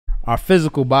our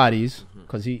physical bodies,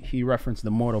 because he referenced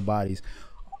the mortal bodies.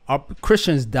 Our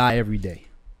Christians die every day.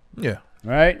 Yeah.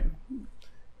 Right?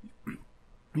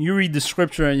 You read the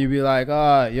scripture and you be like,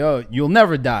 yo, you'll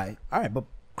never die. All right, but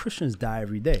Christians die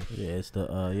every day. Yeah, it's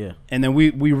the yeah. And then we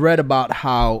read about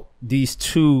how these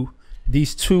two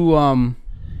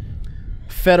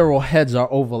federal heads are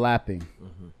overlapping.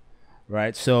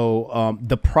 Right? So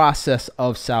the process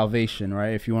of salvation, right?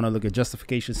 If you want to look at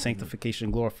justification,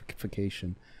 sanctification,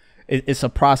 glorification, it's a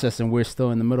process, and we're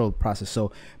still in the middle of the process.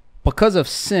 So because of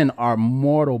sin, our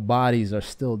mortal bodies are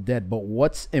still dead. But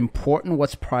what's important,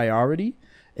 what's priority,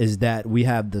 is that we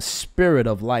have the spirit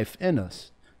of life in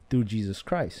us through Jesus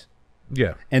Christ.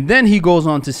 Yeah. And then he goes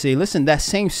on to say, listen, that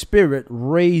same spirit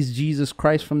raised Jesus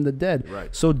Christ from the dead.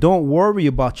 Right. So don't worry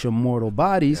about your mortal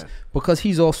bodies, because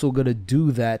he's also going to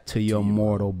do that to your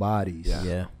mortal bodies.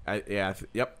 Yeah. Yeah.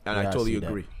 Yep. And I Yeah, I totally see that.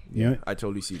 agree. Yeah. I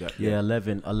totally see that. Yeah,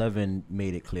 11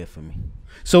 made it clear for me.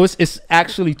 So it's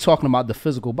actually talking about the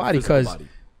physical body, Physical because body.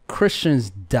 Christians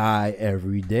die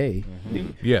every day.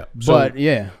 Yeah. But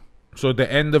yeah, So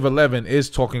the end of 11 is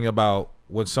talking about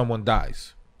when someone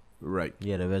dies. Right.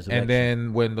 Yeah, the resurrection. And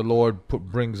then when the Lord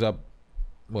brings up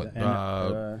what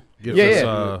gives yeah, us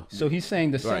yeah. So he's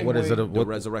saying the same. what is way- it? The What,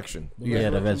 resurrection. Yeah,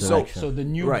 the resurrection. So the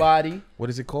new Right. body, what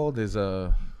is it called? Is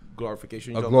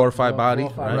Glorification. a glorified body,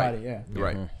 glorified right? body, yeah.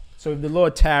 Right. So if the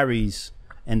Lord tarries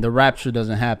and the rapture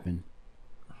doesn't happen,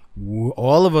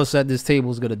 all of us at this table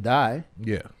is gonna die.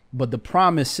 Yeah. But the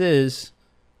promise is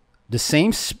the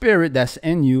same spirit that's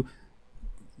in you.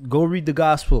 Go read the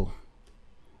gospel.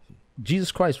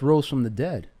 Jesus Christ rose from the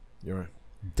dead. You're right.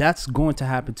 That's going to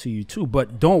happen to you too.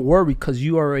 But don't worry, because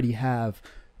you already have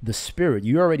the spirit.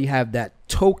 You already have that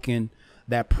token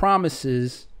that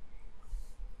promises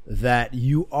that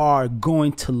you are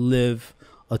going to live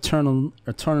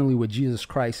eternally with Jesus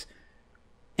Christ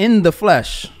in the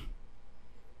flesh.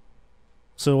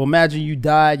 So imagine you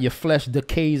died, your flesh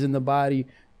decays in the body.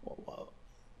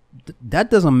 That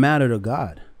doesn't matter to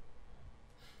God.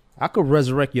 I could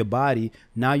resurrect your body.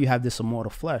 Now you have this immortal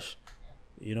flesh.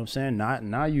 You know what I'm saying?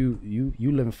 Now you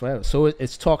living forever. So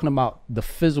it's talking about the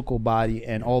physical body.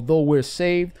 And although we're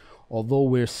saved, although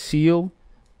we're sealed,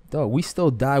 though we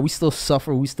still die, we still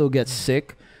suffer, we still get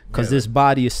sick, because this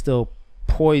body is still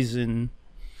poisoned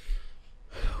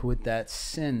with that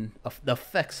sin. The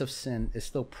effects of sin is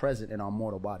still present in our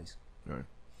mortal bodies. Right.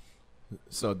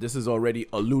 So this is already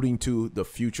alluding to the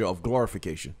future of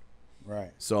glorification.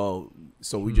 Right. So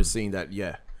we're just seeing that.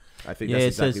 Yeah. I think Yeah, that's it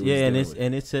exactly says what he's yeah, dealing with.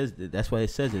 and it says that's what it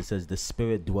says. It says the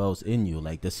spirit dwells in you.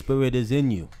 Like the spirit is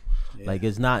in you. Like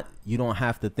it's not. You don't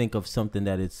have to think of something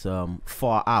that it's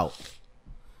far out.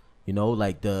 You know,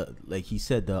 like he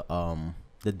said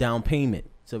the down payment.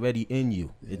 It's already in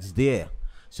you. Yeah. It's there.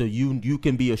 So you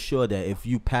can be assured that if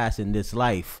you pass in this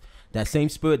life, that same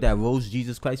spirit that rose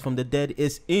Jesus Christ from the dead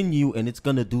is in you, and it's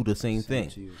gonna do the same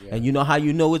thing. You, yeah. And you know how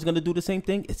you know it's gonna do the same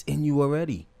thing? It's in you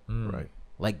already. Right.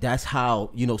 Like that's how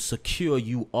secure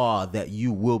you are that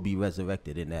you will be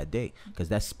resurrected in that day, because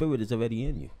that spirit is already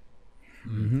in you.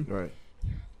 Mm-hmm. Right.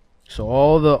 So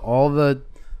all the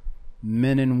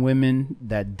men and women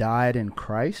that died in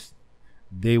Christ,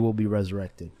 they will be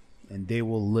resurrected, and they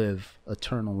will live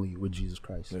eternally with Jesus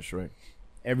Christ. That's right.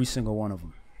 Every single one of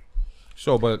them.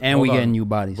 So, but And hold we get on. new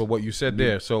bodies. But what you said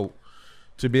there, so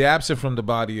to be absent from the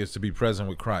body is to be present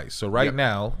with Christ. So right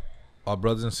now, our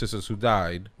brothers and sisters who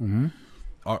died,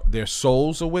 are their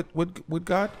souls are with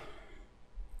God,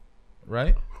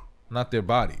 right? Not their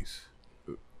bodies,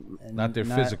 not their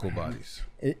physical bodies.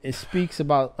 It speaks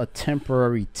about a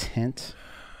temporary tent,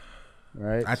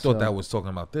 right? I thought that was talking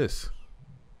about this.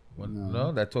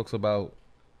 No, that talks about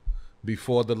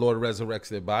before the Lord resurrects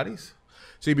their bodies.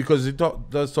 See, because it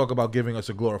does talk about giving us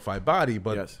a glorified body,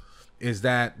 but is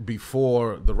that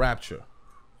before the rapture?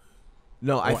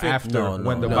 No, I Or think after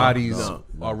when the bodies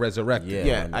are resurrected?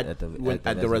 Yeah, at the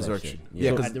resurrection. resurrection.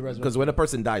 Yeah, So at the because when a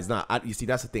person dies, you see,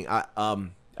 that's the thing.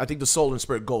 I think the soul and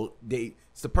spirit go.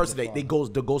 It's the person that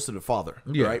goes to the Father,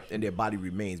 right? And their body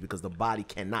remains, because the body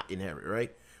cannot inherit,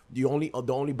 right? The only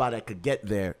body that could get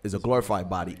there is a glorified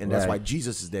body, and that's why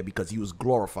Jesus is there, because he was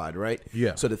glorified, right?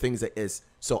 Yeah. So the things that is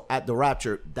at the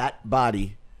rapture, that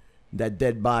body, that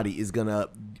dead body is gonna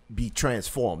be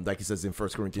transformed, like he says in 1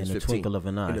 Corinthians 15. In the twinkle of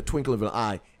an eye. In the twinkle of an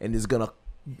eye, and is gonna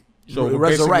So we're resurrect.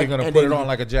 basically going to and put then- it on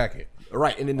like a jacket.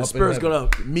 Right, and then the Up in spirit's heaven.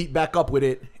 gonna meet back up with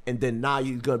it, and then now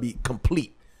you're gonna be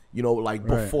complete. Like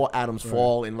before Adam's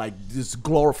fall, and like this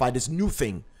glorified, this new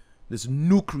thing, this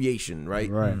new creation, right?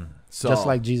 Right. So Just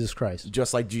like Jesus Christ.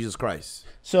 just like Jesus Christ.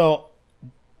 So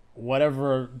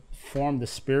whatever form the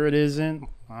spirit is in,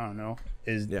 I don't know.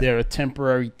 Is Yeah. there a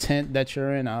temporary tent that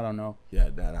you're in? I don't know. Yeah,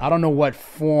 that. I don't know what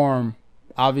form.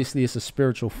 Obviously, it's a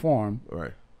spiritual form,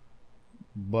 Right.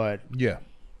 but Yeah.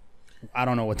 I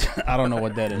don't know what I don't know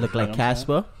what that is. Look You know like what I'm saying?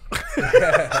 Casper.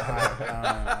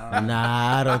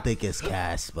 Nah, I don't think it's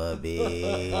Casper, B.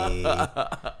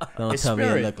 Don't It's tell me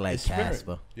spirit. it look like It's spirit.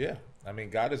 Casper. Yeah. I mean,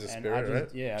 God is a And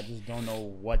spirit, right? I just don't know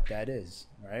what that is,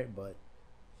 right? But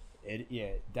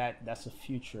that's a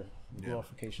future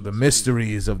glorification. The That's a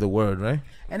mysteries of the word, right? future.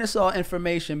 And it's all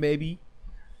information, baby.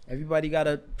 Everybody got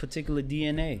a particular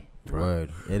DNA.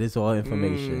 Word. It is all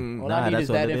information. All Nah, I need that's is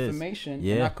all that it is. information, and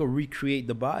Yeah. I could recreate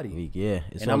the body, Yeah,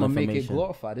 it's and all I'm gonna make it information.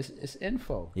 glorified. It's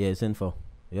info. Yeah, it's info.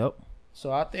 Yep.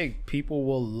 So I think people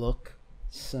will look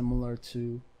similar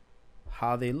to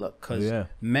how they look, because Yeah.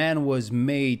 man was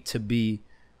made to be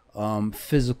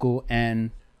physical and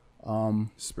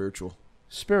Spiritual.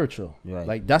 spiritual. Right.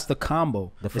 Like that's the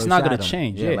combo. The It's first not gonna Adam.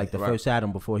 change. Yeah, Yeah, like the Right. first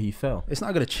Adam before he fell. it's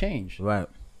not gonna change. Right.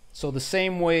 So the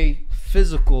same way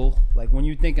physical, like when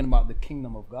you're thinking about the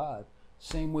kingdom of God,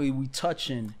 same way we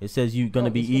touching. It says you're gonna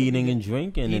be it's gonna eating be- and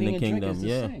drinking in eating the and drinking kingdom. is the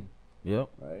Yeah. same, Yep.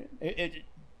 right?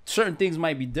 Certain things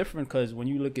might be different because when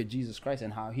you look at Jesus Christ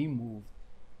and how he moved,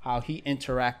 how he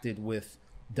interacted with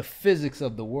the physics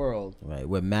of the world, Right.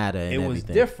 With matter and it was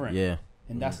everything. different. Yeah.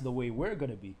 and that's the way we're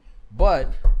gonna be.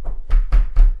 But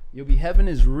heaven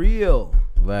is real.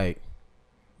 Right.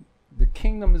 The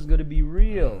kingdom is gonna be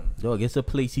real. Dog, it's a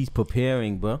place he's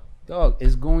preparing, bro. Dog,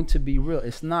 it's going to be real.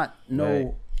 It's not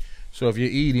Right. So if you're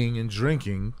eating and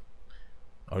drinking,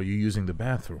 are you using the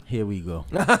bathroom? Here we go.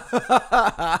 You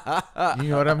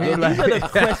know what I mean? These are the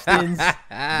questions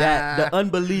that the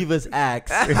unbelievers ask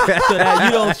so that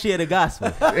you don't share the gospel.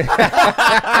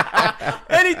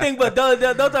 Anything but don't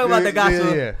talk about the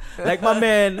gospel. Yeah. Like my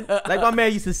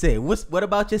man used to say, what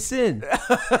about your sin?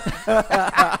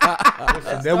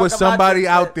 There was somebody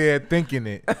out there thinking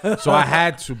it, so I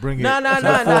had to bring it. No, to the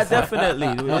forefront.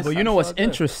 definitely. No, but you know what's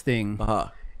interesting? Uh-huh.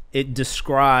 It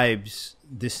describes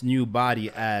this new body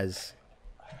as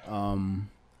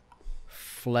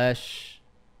flesh,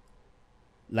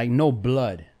 like no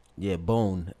blood. Yeah,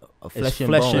 bone. It's Flesh and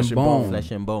flesh bone. and bone.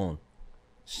 Flesh and bone.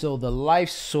 So the life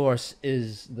source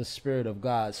is the Spirit of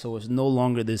God. So it's no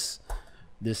longer this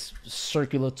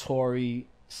circulatory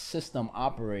system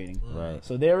operating. Right.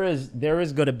 So there is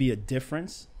going to be a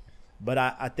difference, but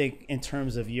I think in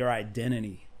terms of your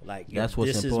identity, like yo, That's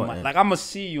what's this important. is Mike. Like I'm gonna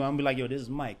see you, I'm gonna be like, yo, this is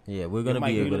Mike. Yeah, we're gonna Mike,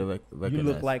 be you able to look- recognize.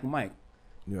 You look like Mike.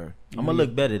 Yeah. I'm gonna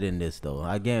look better than this, though.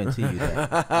 I guarantee you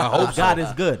that. I hope so. God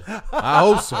is good. I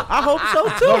hope so. I hope so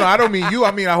too. No, I don't mean you.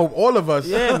 I mean I hope all of us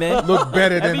Yeah, man. look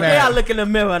better than Every day I that. look in the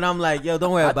mirror and I'm like, yo,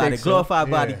 don't worry about think it. so. Glorified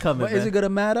body Yeah. coming. But is it gonna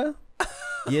matter?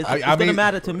 Yeah, I it's gonna mean-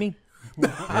 matter to me.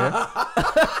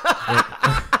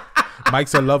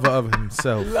 Mike's a lover of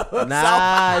himself.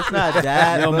 Nah, it's not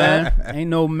that. Yo, bro. man, ain't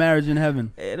no marriage in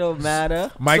heaven. It don't matter.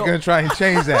 Mike gonna try and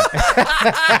change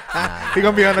that. He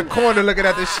gonna be on the corner looking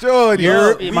at the shorty. Yo,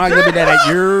 It might gonna be that at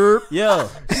your. Yo,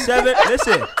 7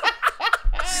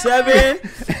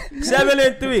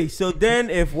 and 3. So then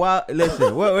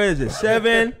listen, where is it?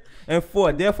 7 and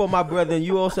 4. Therefore, my brethren,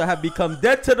 you also have become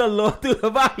dead to the Lord through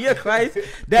the body of Christ,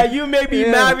 that you may be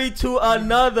Yeah. married to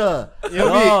another. Yo,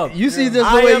 Dog, you see this the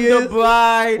I way am he the is?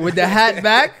 bride. With the hat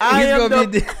back, I he's am gonna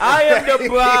be the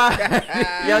bride.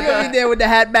 He's gonna be there with the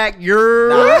hat back. You're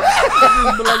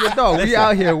like your dog. We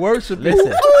out here worshiping.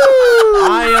 Listen,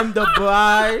 I am the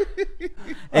bride,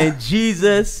 and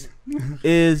Jesus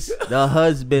is the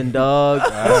husband, dog.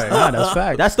 Nah, that's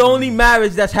fact. That's the only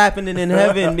marriage that's happening in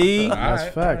heaven, me.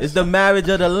 That's fact. It's the marriage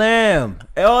of the Lamb.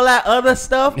 And all that other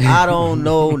stuff, I don't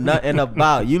know nothing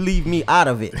about. You leave me out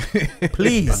of it,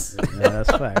 please. Yeah, that's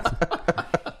fact.